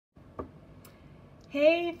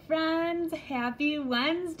Hey friends, happy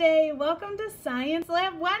Wednesday. Welcome to Science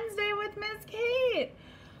Lab Wednesday with Miss Kate.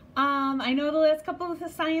 I know the last couple of the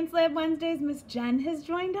Science Lab Wednesdays, Miss Jen has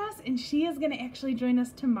joined us, and she is going to actually join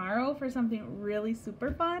us tomorrow for something really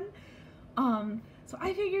super fun. So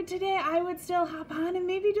I figured today I would still hop on and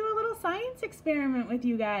maybe do a little science experiment with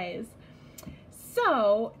you guys.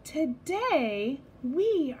 So today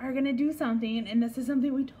we are going to do something, and this is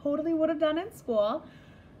something we totally would have done in school,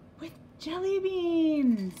 with jelly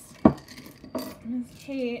beans. Miss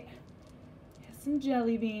Kate has some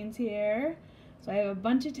jelly beans here. So I have a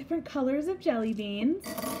bunch of different colors of jelly beans,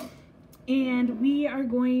 and we are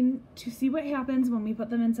going to see what happens when we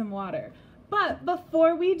put them in some water. But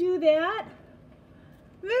before we do that,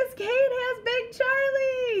 Miss Kate has Big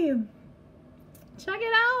Charlie. Check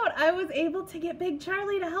it out. I was able to get Big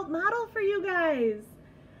Charlie to help model for you guys.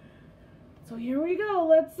 So here we go.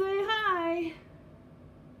 Let's say hi.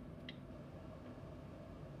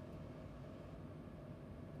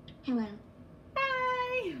 Hello.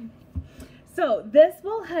 Hi. So this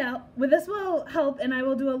will help, and I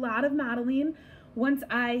will do a lot of modeling once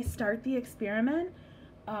I start the experiment.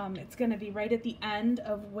 It's going to be right at the end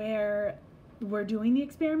of where we're doing the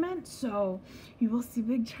experiment, so you will see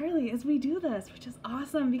Big Charlie as we do this, which is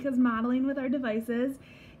awesome because modeling with our devices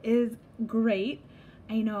is great.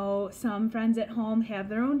 I know some friends at home have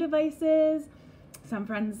their own devices, some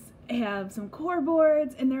friends have some core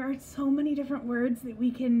boards, and there are so many different words that we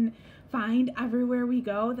can find everywhere we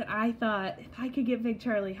go that I thought, if I could get Big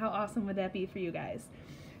Charlie, how awesome would that be for you guys?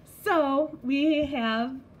 So we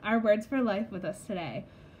have our words for life with us today.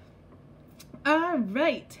 All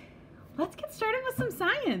right, let's get started with some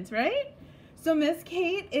science, right? So Miss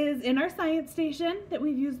Kate is in our science station that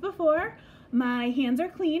we've used before. My hands are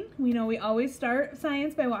clean. We know we always start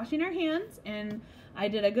science by washing our hands, and I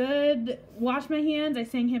did a good wash my hands. I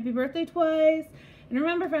sang happy birthday twice. And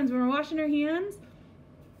remember, friends, when we're washing our hands,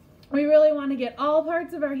 we really want to get all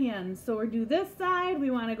parts of our hands. So we do this side. We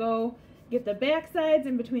want to go get the back sides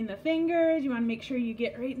in between the fingers. You want to make sure you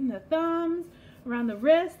get right in the thumbs, around the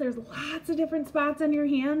wrist. There's lots of different spots on your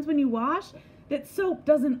hands when you wash that soap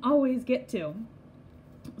doesn't always get to.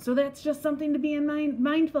 So that's just something to be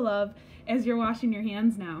mindful of as you're washing your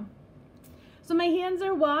hands now. So my hands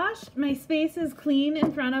are washed. My space is clean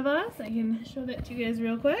in front of us. I can show that to you guys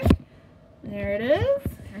real quick. There it is.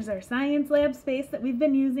 There's our science lab space that we've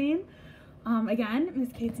been using. Again,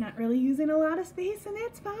 Miss Kate's not really using a lot of space, and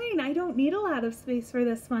that's fine. I don't need a lot of space for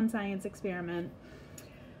this fun science experiment.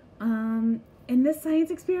 And this science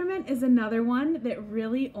experiment is another one that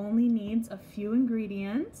really only needs a few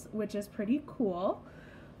ingredients, which is pretty cool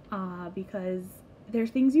because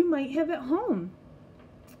there's things you might have at home.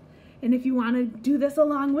 And if you want to do this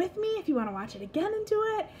along with me, if you want to watch it again and do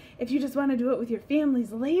it, if you just want to do it with your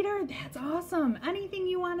families later, that's awesome. Anything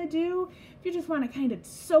you want to do, if you just want to kind of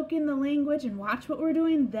soak in the language and watch what we're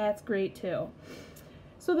doing, that's great too.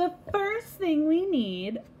 So the first thing we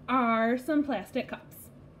need are some plastic cups.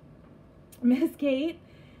 Miss Kate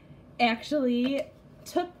actually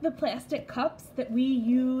took the plastic cups that we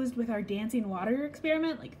used with our dancing water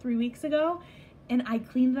experiment like 3 weeks ago, and I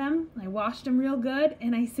cleaned them, I washed them real good,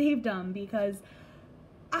 and I saved them because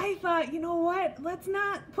I thought, you know what, let's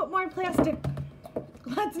not put more plastic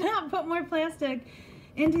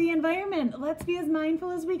into the environment. Let's be as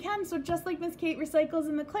mindful as we can. So just like Miss Kate recycles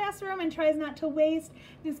in the classroom and tries not to waste,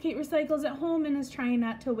 Miss Kate recycles at home and is trying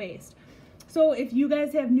not to waste. So if you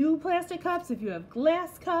guys have new plastic cups, if you have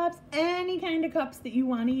glass cups, any kind of cups that you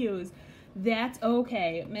want to use, that's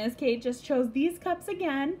okay. Miss Kate just chose these cups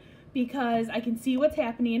again because I can see what's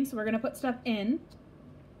happening, so we're going to put stuff in.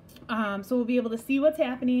 So we'll be able to see what's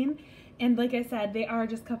happening, and like I said, they are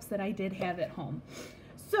just cups that I did have at home.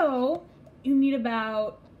 So you need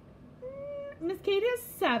about, Miss Kate has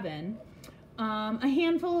 7. A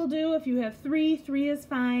handful will do. If you have 3 is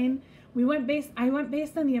fine. I went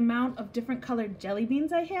based on the amount of different colored jelly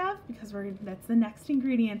beans I have because that's the next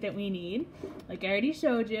ingredient that we need, like I already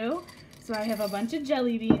showed you. So I have a bunch of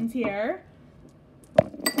jelly beans here.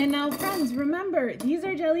 And now friends, remember, these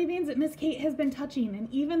are jelly beans that Miss Kate has been touching,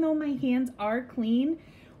 and even though my hands are clean,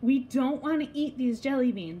 we don't want to eat these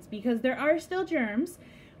jelly beans because there are still germs.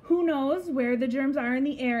 Who knows where the germs are in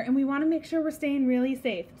the air, and we want to make sure we're staying really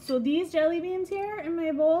safe. So these jelly beans here in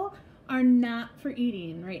my bowl are not for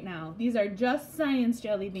eating right now. These are just science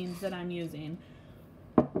jelly beans that I'm using.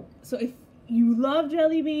 So if you love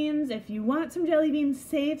jelly beans, if you want some jelly beans,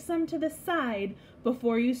 save some to the side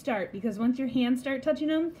before you start, because once your hands start touching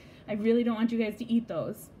them, I really don't want you guys to eat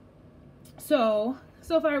those. So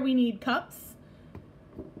far we need cups,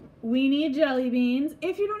 we need jelly beans.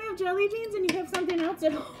 If you don't have jelly beans and you have something else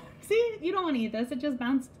at home, See, you don't want to eat this. It just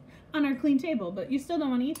bounced on our clean table, but you still don't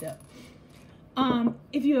want to eat it.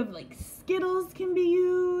 If you have like Skittles can be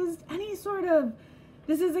used, any sort of,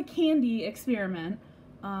 this is a candy experiment.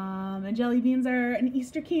 And jelly beans are an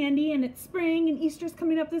Easter candy, and it's spring, and Easter's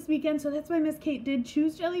coming up this weekend, so that's why Miss Kate did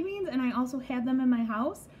choose jelly beans, and I also had them in my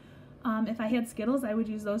house. If I had Skittles, I would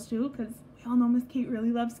use those too, because we all know Miss Kate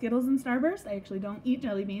really loves Skittles and Starburst. I actually don't eat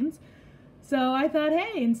jelly beans. So I thought,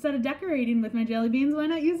 hey, instead of decorating with my jelly beans, why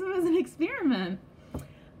not use them as an experiment?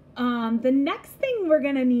 The next thing we're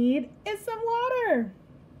gonna need is some water.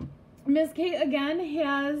 Miss Kate again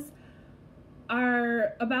has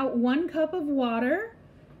our about 1 cup of water.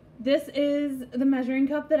 This is the measuring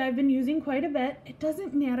cup that I've been using quite a bit. It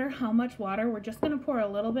doesn't matter how much water, we're just gonna pour a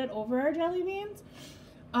little bit over our jelly beans.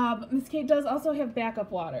 But Miss Kate does also have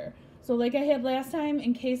backup water. So like I had last time,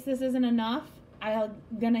 in case this isn't enough, I'm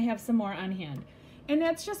gonna have some more on hand. And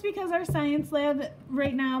that's just because our science lab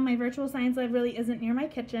right now, my virtual science lab, really isn't near my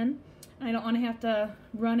kitchen. I don't want to have to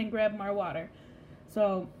run and grab more water.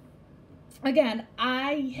 So again,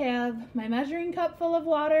 I have my measuring cup full of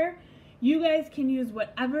water. You guys can use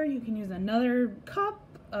whatever. You can use another cup,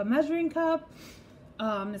 a measuring cup.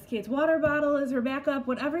 Miss Kate's water bottle is her backup.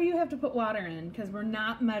 Whatever you have to put water in, because we're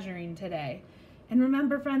not measuring today. And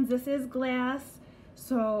remember, friends, this is glass.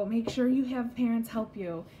 So make sure you have parents help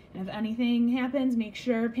you. And if anything happens, make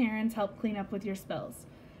sure parents help clean up with your spills.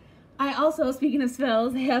 I also, speaking of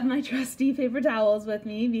spills, have my trusty paper towels with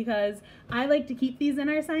me because I like to keep these in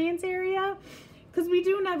our science area because we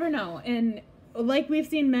do never know. And like we've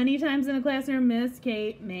seen many times in the classroom, Miss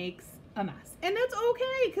Kate makes a mess. And that's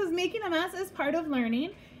okay because making a mess is part of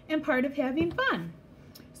learning and part of having fun.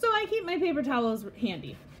 So I keep my paper towels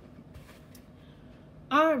handy.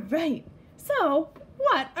 All right, so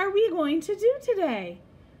what are we going to do today?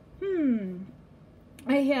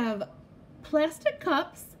 I have plastic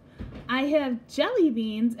cups, I have jelly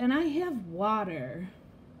beans, and I have water.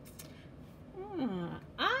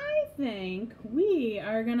 I think we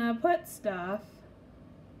are gonna put stuff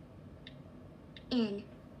In.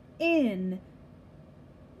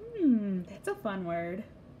 That's a fun word.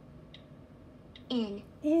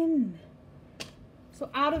 In. So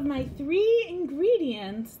out of my 3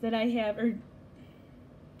 ingredients that I have, or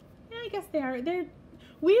yeah, I guess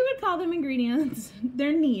we would call them ingredients,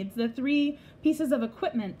 they're needs, the 3 pieces of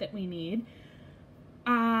equipment that we need.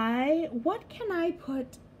 What can I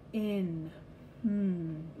put in?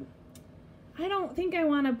 I don't think I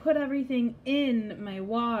want to put everything in my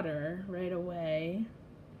water right away.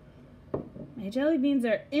 My jelly beans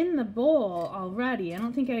are in the bowl already. I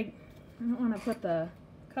don't want to put the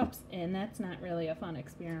cups in. That's not really a fun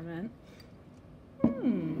experiment.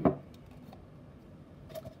 I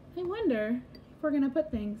wonder if we're going to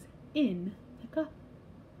put things in the cup.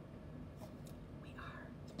 We are.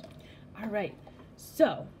 All right.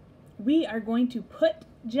 So we are going to put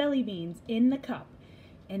jelly beans in the cup.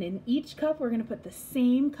 And in each cup, we're going to put the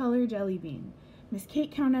same color jelly bean. Miss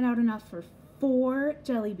Kate counted out enough for 4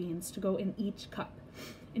 jelly beans to go in each cup.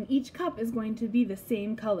 And each cup is going to be the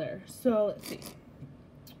same color. So let's see.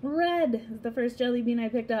 Red is the first jelly bean I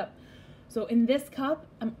picked up. So in this cup,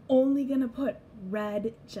 I'm only going to put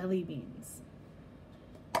red jelly beans.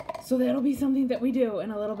 So that'll be something that we do in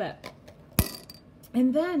a little bit.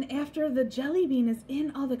 And then after the jelly bean is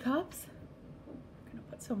in all the cups, we're going to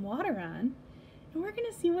put some water on. And we're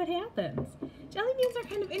gonna see what happens. Jelly beans are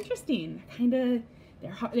kind of interesting. They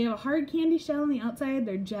have a hard candy shell on the outside.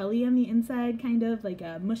 They're jelly on the inside, kind of like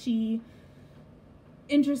a mushy,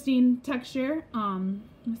 interesting texture.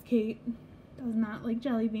 Miss Kate does not like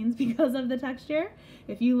jelly beans because of the texture.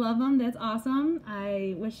 If you love them, that's awesome.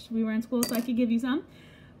 I wish we were in school so I could give you some.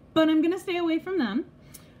 But I'm gonna stay away from them.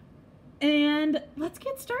 And let's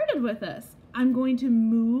get started with this. I'm going to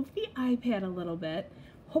move the iPad a little bit.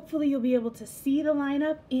 Hopefully you'll be able to see the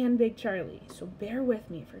lineup and Big Charlie, so bear with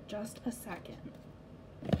me for just a second.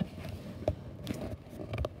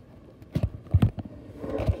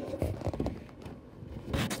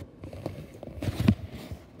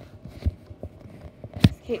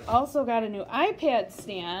 Kate also got a new iPad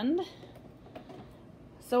stand,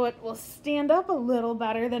 so it will stand up a little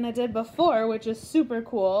better than it did before, which is super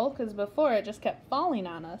cool, because before it just kept falling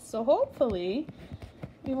on us. So hopefully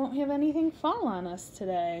we won't have anything fall on us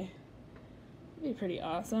today. It'd be pretty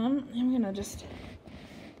awesome. I'm gonna just,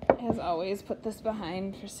 as always, put this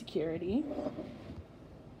behind for security.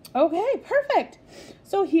 Okay, perfect.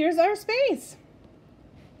 So here's our space.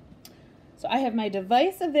 So I have my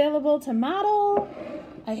device available to model.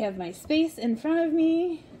 I have my space in front of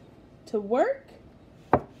me to work.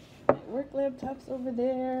 My work laptop's over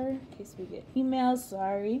there in case we get emails,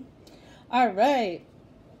 sorry. All right.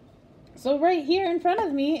 So right here in front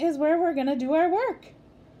of me is where we're gonna do our work.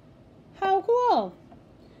 How cool.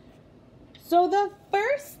 So the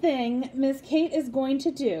first thing Miss Kate is going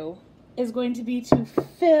to do is going to be to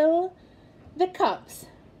fill the cups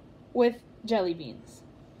with jelly beans.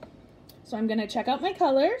 So I'm gonna check out my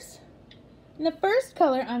colors. And the first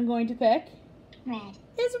color I'm going to pick Red.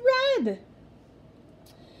 is red.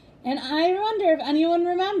 And I wonder if anyone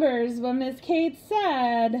remembers what Miss Kate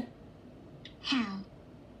said. How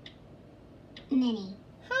many?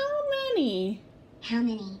 How many? How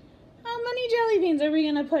many? How many jelly beans are we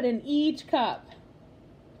going to put in each cup?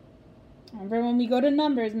 Remember when we go to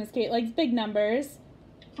numbers, Miss Kate likes big numbers.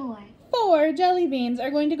 4. 4 jelly beans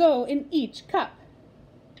are going to go in each cup.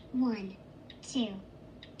 1, 2,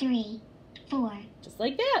 3, 4. Just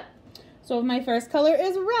like that. So if my first color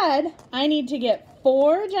is red, I need to get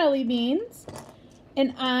 4 jelly beans,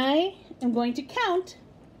 and I am going to count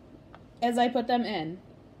as I put them in.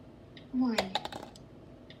 1,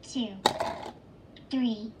 2,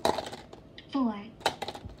 3, 4.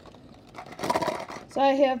 So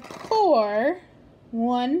I have 4.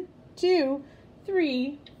 1, 2,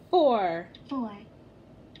 3, 4. 4.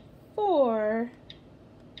 4.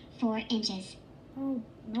 4 inches. Oh,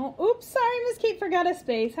 no. Oops, sorry, Miss Kate forgot a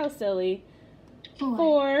space. How silly. 4.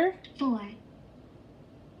 4. 4.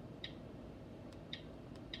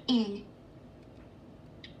 In.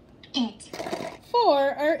 It. 4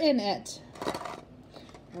 are in it.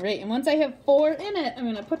 All right, and once I have 4 in it, I'm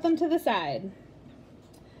going to put them to the side.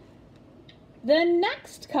 The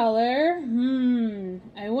next color,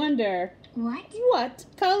 I wonder, what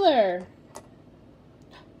color?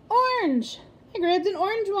 Orange. I grabbed an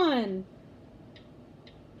orange one.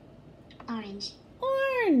 Orange.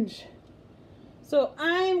 Orange. So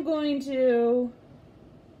I'm going to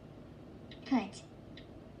Put.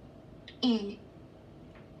 In.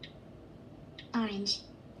 Orange.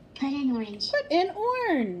 Put in orange. put in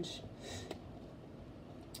orange.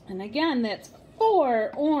 And again, that's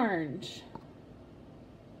 4 orange.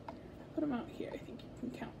 Put them out here. I think you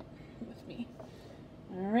can count with me.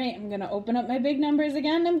 All right, I'm going to open up my big numbers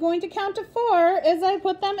again. I'm going to count to 4 as I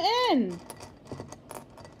put them in.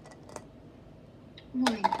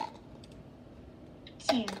 1,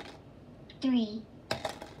 2, 3,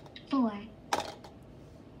 4.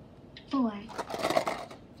 4.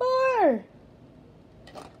 4.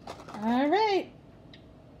 All right.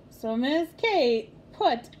 So Miss Kate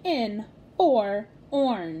put in 4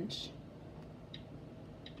 orange.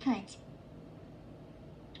 Put.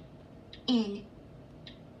 In.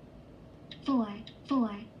 4. 4.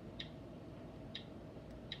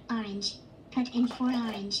 Orange. Put in 4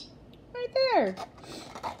 orange. Right there.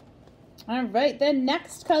 All right, the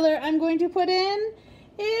next color I'm going to put in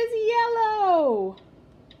is yellow.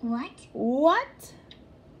 What? What?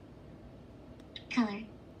 Color.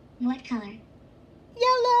 What color?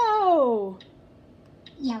 Yellow.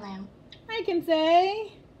 Yellow. I can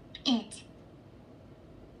say It.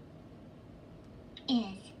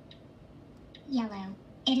 Is. Yellow.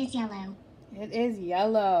 It is yellow. it is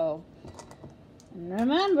yellow. And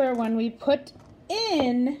remember, when we put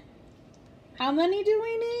in, how many do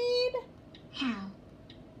we need? How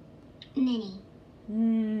many?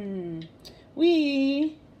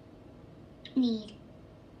 We Need.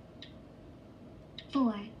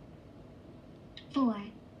 4. 4.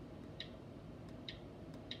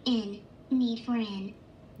 In. Need for in.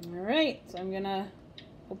 all right, so I'm gonna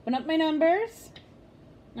open up my numbers.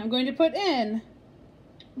 I'm going to put in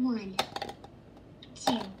 1,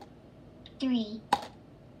 2, 3,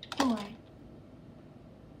 4.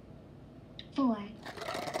 4.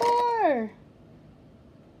 4.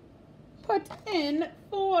 Put in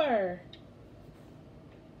 4.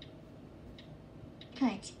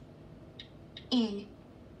 Put. In.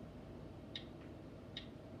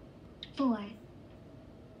 4.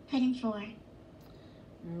 Put in 4. All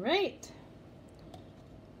right.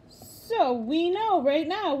 So we know right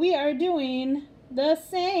now we are doing the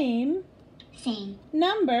same Same.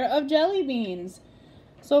 number of jelly beans.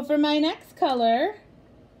 So for my next color,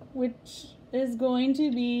 which is going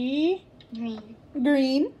to be Green.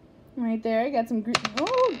 green, right there, I got some green.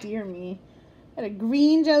 Oh, dear me. Got a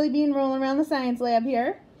green jelly bean rolling around the science lab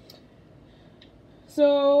here.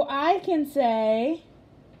 So I can say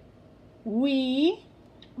we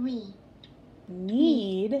We.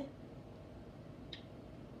 need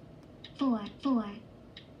 4. 4.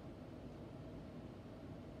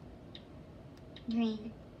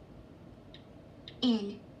 Green.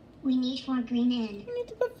 In. We need 4 green in. we need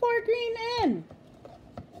to put 4 green in.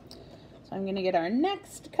 So I'm going to get our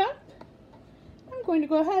next cup. I'm going to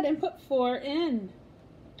go ahead and put 4 in.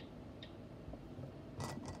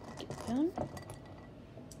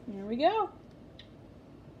 Here we go.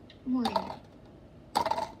 1,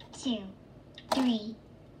 2, 3,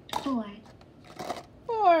 4.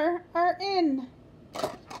 4 are in.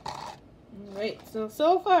 Alright,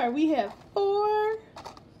 so far we have 4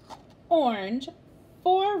 orange,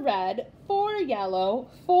 4 red, 4 yellow,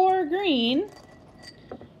 4 green.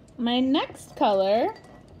 My next color,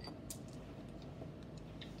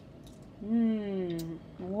 I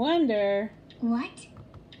wonder What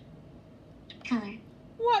color?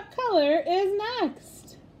 what color is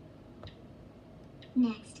next?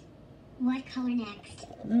 Next. What color next?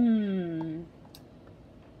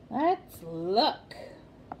 Let's look.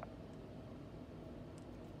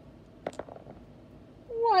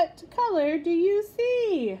 What color do you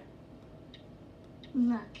see?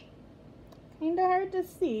 Look. Kind of hard to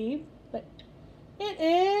see, but it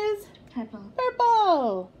is Purple.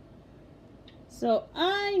 purple. So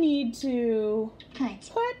I need to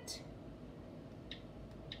put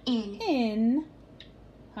in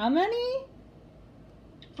how many?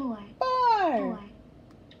 4. 4.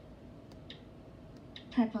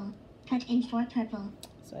 Purple. Put in 4 purple.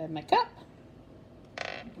 So I have my cup.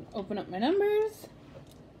 I can open up my numbers.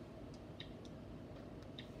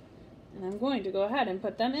 And I'm going to go ahead and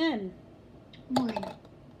put them in. 1,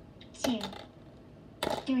 2,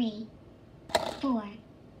 3, 4.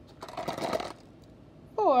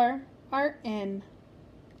 4 are in.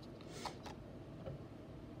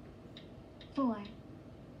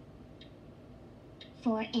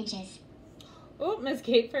 4 inches. Oh, Miss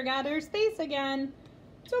Kate forgot her space again.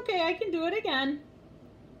 It's okay, I can do it again.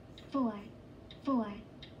 4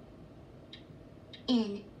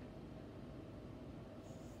 in.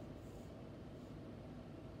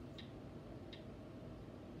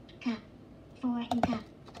 Cup. 4 in cup.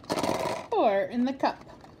 4 in the cup.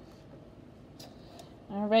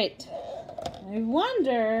 All right. I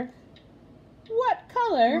wonder what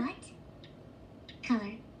color. What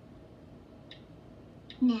color?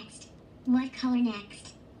 Next. What color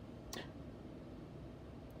next?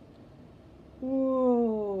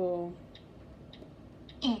 Ooh.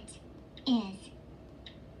 It is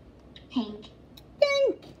pink.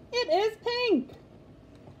 Pink. It is pink.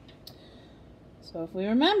 So if we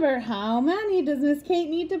remember, how many does Miss Kate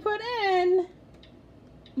need to put in?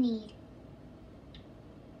 Need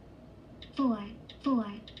 4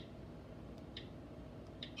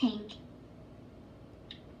 pink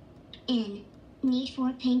in. Need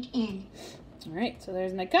 4 pink in. All right, so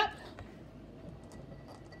there's my cup.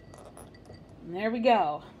 And there we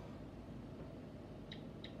go.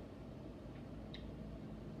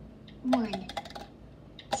 1,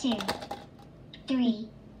 2, 3,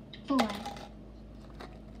 4.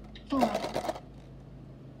 4. There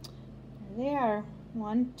they are.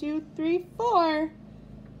 1, 2, 3, 4.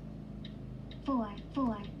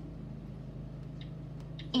 4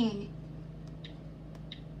 in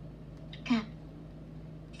cup.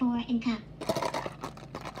 4 in cup.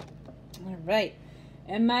 All right.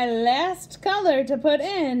 And my last color to put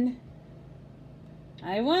in,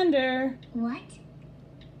 I wonder. What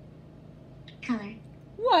color?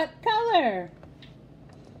 What color?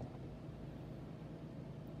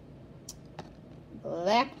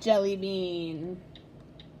 Black jelly bean.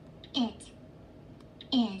 It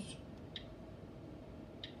is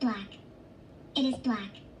black. It is black.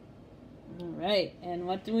 All right. And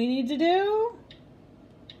what do we need to do?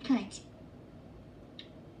 Put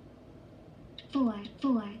 4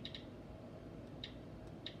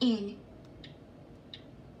 in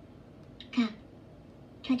cup.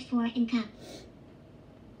 Put 4 in cup.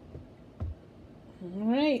 All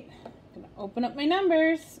right. I'm gonna open up my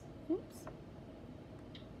numbers. Oops.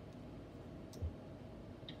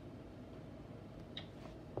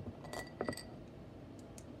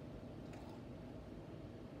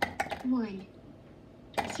 1,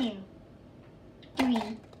 2,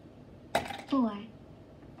 3, 4.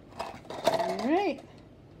 All right.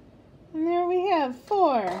 And there we have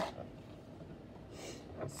 4.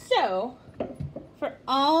 So, for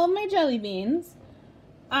all my jelly beans,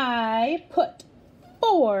 I put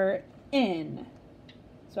 4 in.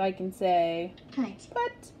 So I can say,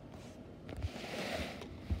 Put.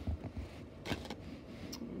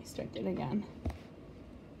 Let me start it again.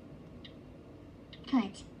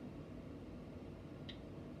 Put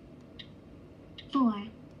 4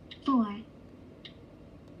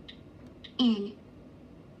 in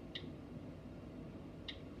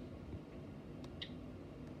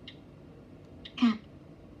cup.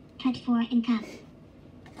 Put 4 in cup.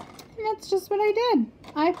 And that's just what I did.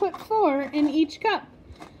 I put 4 in each cup.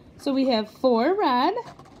 So we have 4 red,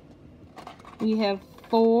 we have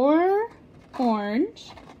 4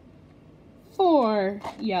 orange, 4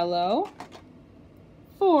 yellow,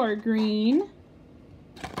 4 green,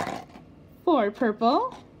 4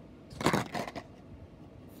 purple,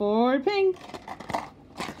 4 pink,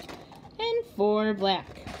 and 4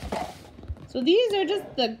 black. So these are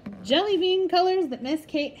just the jelly bean colors that Miss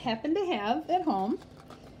Kate happened to have at home.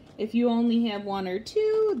 If you only have 1 or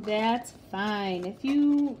 2, that's fine. If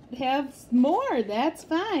you have more, that's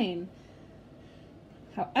fine.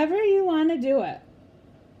 However you want to do it.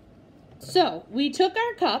 So we took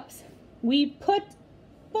our cups, we put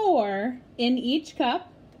 4 in each cup.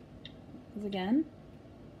 Again.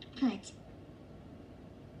 Put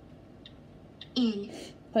in.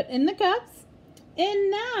 Put in the cups. And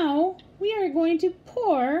now we are going to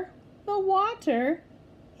pour the water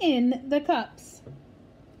in the cups.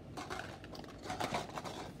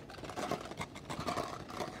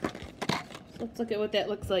 So let's look at what that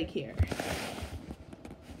looks like here.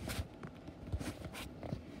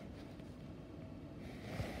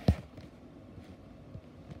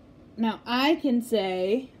 Now I can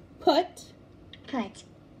say put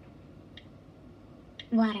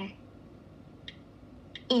water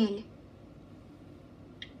in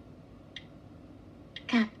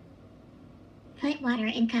cup. Put water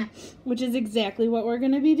in cup. Which is exactly what we're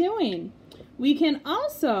going to be doing. We can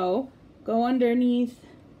also go underneath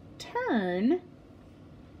turn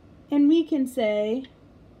and we can say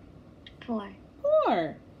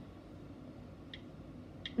Pour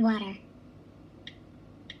water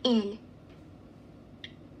in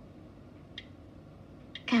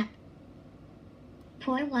cup.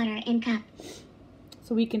 Pour water in cup.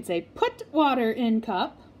 So we can say put water in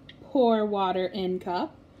cup, pour water in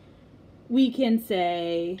cup. We can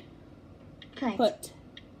say put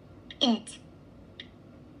it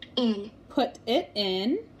in. Put it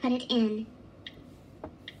in. Put it in.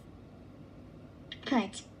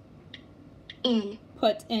 Put in.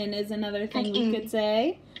 Put in is another thing Put we in. could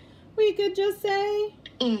say. We could just say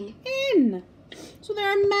In. in. So there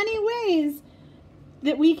are many ways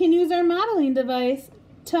that we can use our modeling device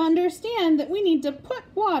to understand that we need to put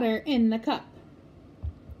water in the cup.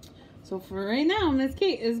 So for right now, Miss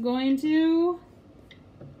Kate is going to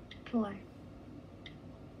Pour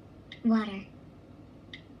water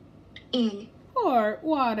in. pour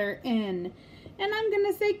water in. And I'm going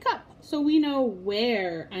to say cup so we know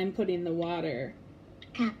where I'm putting the water.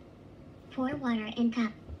 Cup. Pour water in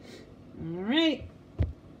cup. All right.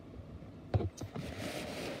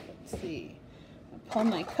 Let's see. I'll pull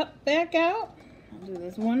my cup back out. I'll do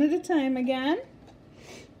this one at a time again.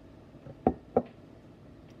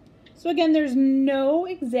 So again, there's no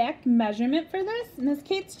exact measurement for this. Miss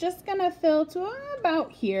Kate's just gonna fill to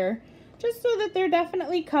about here, just so that they're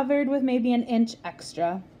definitely covered with maybe an inch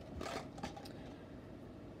extra.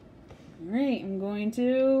 All right, I'm going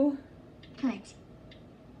to Put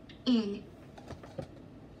in.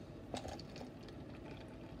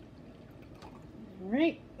 All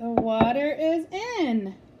right, the water is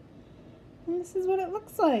in. And this is what it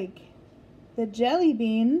looks like. The jelly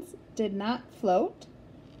beans did not float.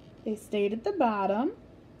 They stayed at the bottom.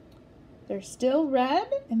 They're still red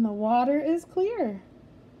and the water is clear.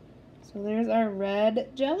 So there's our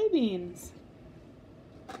red jelly beans.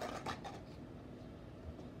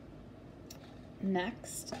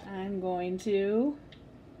 Next, I'm going to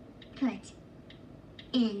Put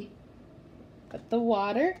in. put the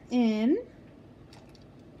water in.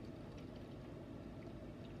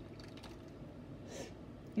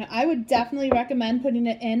 Now, I would definitely recommend putting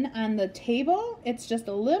it in on the table. It's just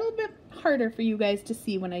a little bit harder for you guys to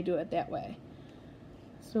see when I do it that way.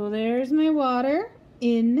 So there's my water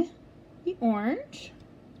in the orange.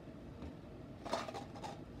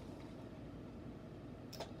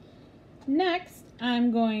 Next,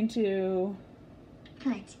 I'm going to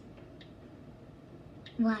Put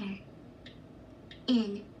water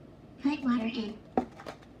in. Put water in.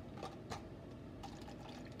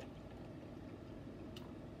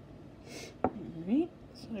 Alright,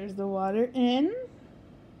 so there's the water in.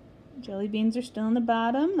 Jelly beans are still in the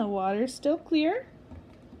bottom. The water's still clear.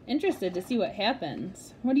 Interested to see what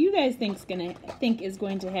happens. What do you guys think is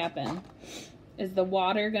going to happen? Is the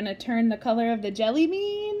water gonna turn the color of the jelly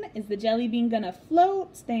bean? Is the jelly bean gonna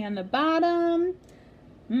float, stay on the bottom?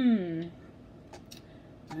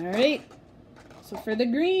 Alright, so for the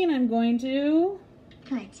green, I'm going to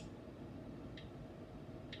Put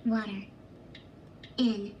water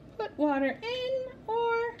in. put water in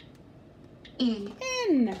or In.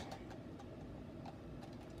 in.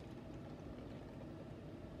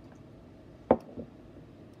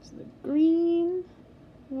 So the green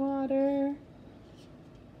water,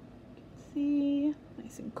 see,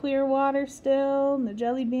 nice and clear water still, and the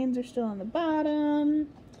jelly beans are still on the bottom.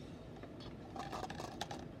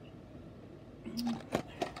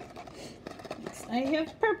 I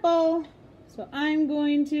have purple. So I'm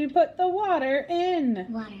going to put the water in.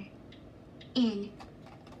 Water. In.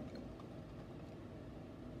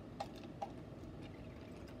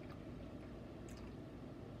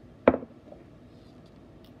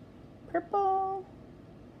 Purple.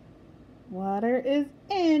 Water is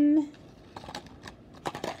in.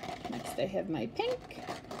 Next I have my pink.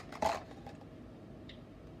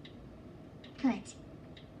 Put.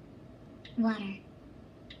 Water.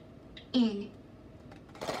 In.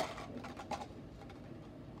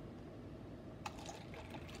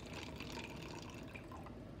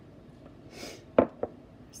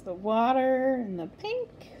 There's the water and the pink.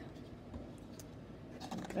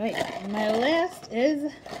 Right, and my last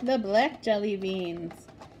is the black jelly beans.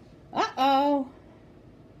 Uh-oh.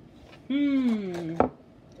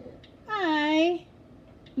 I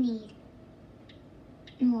Need.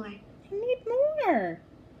 More. need more.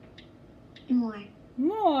 More.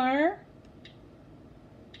 More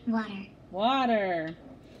Water. water.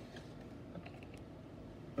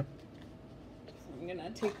 So I'm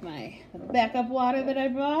gonna take my backup water that I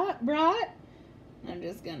brought. I'm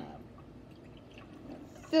just gonna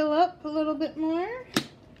fill up a little bit more.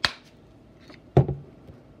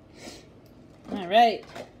 All right,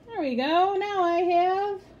 there we go. Now I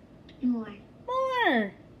have More.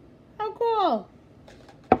 more. How cool.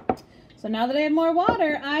 So now that I have more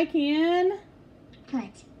water, I can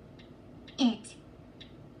Put. It.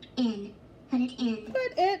 In. Put it in.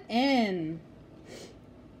 put it in.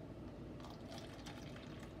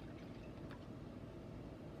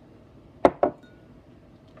 All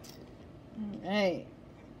right.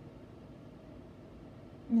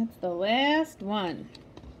 That's the last one.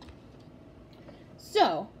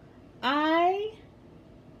 So, I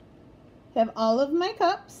have all of my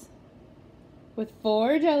cups with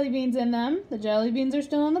 4 jelly beans in them. The jelly beans are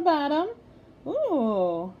still on the bottom.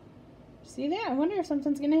 Ooh. See that? I wonder if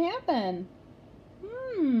something's going to happen.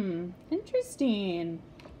 Interesting.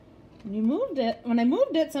 When I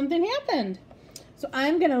moved it, something happened. So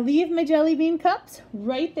I'm going to leave my jelly bean cups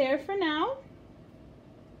right there for now.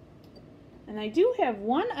 And I do have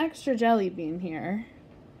 1 extra jelly bean here.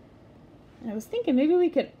 I was thinking maybe we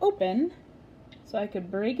could open, so I could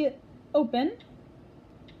break it open.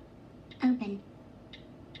 Open.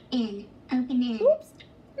 In. Open in. Oops,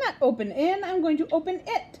 not open in, I'm going to open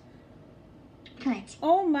it. Put.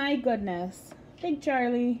 Oh my goodness. Big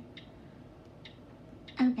Charlie.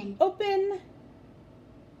 Open. Open.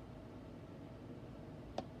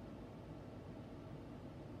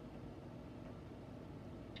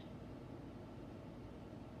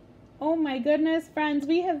 Oh my goodness, friends,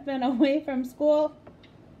 we have been away from school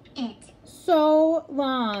It. so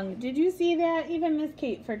long. Did you see that? Even Miss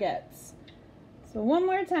Kate forgets. So one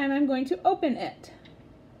more time, I'm going to open it.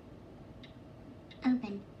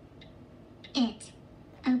 Open. It.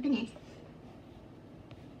 Open it.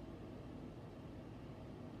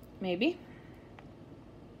 Maybe.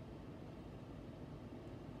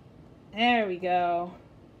 There we go.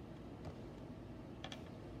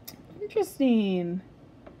 Interesting.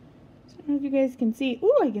 I don't know if you guys can see.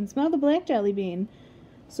 Ooh, I can smell the black jelly bean.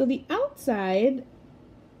 So the outside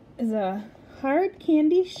is a hard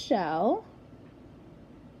candy shell.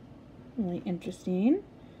 Really interesting.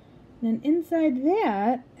 And then inside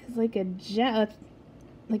that is like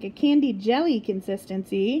a candy jelly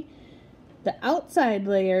consistency. The outside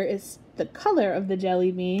layer is the color of the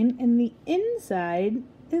jelly bean, and the inside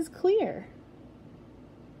is clear.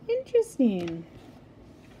 Interesting.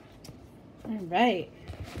 All right.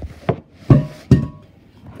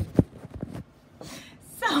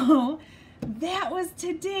 So that was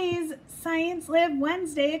today's Science Lab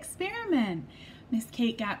Wednesday experiment. Miss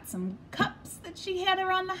Kate got some cups that she had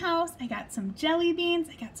around the house. I got some jelly beans.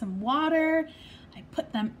 I got some water. I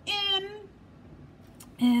put them in.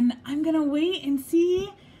 And I'm going to wait and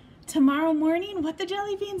see tomorrow morning what the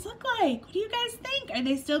jelly beans look like. What do you guys think? Are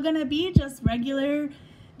they still going to be just regular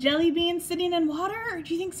jelly beans sitting in water? Or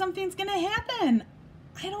do you think something's going to happen?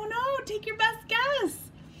 I don't know. Take your best guess.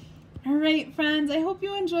 All right, friends. I hope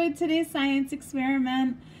you enjoyed today's science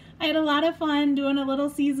experiment. I had a lot of fun doing a little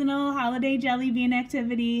seasonal holiday jelly bean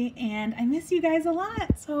activity, and I miss you guys a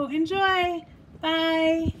lot. So enjoy.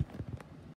 Bye.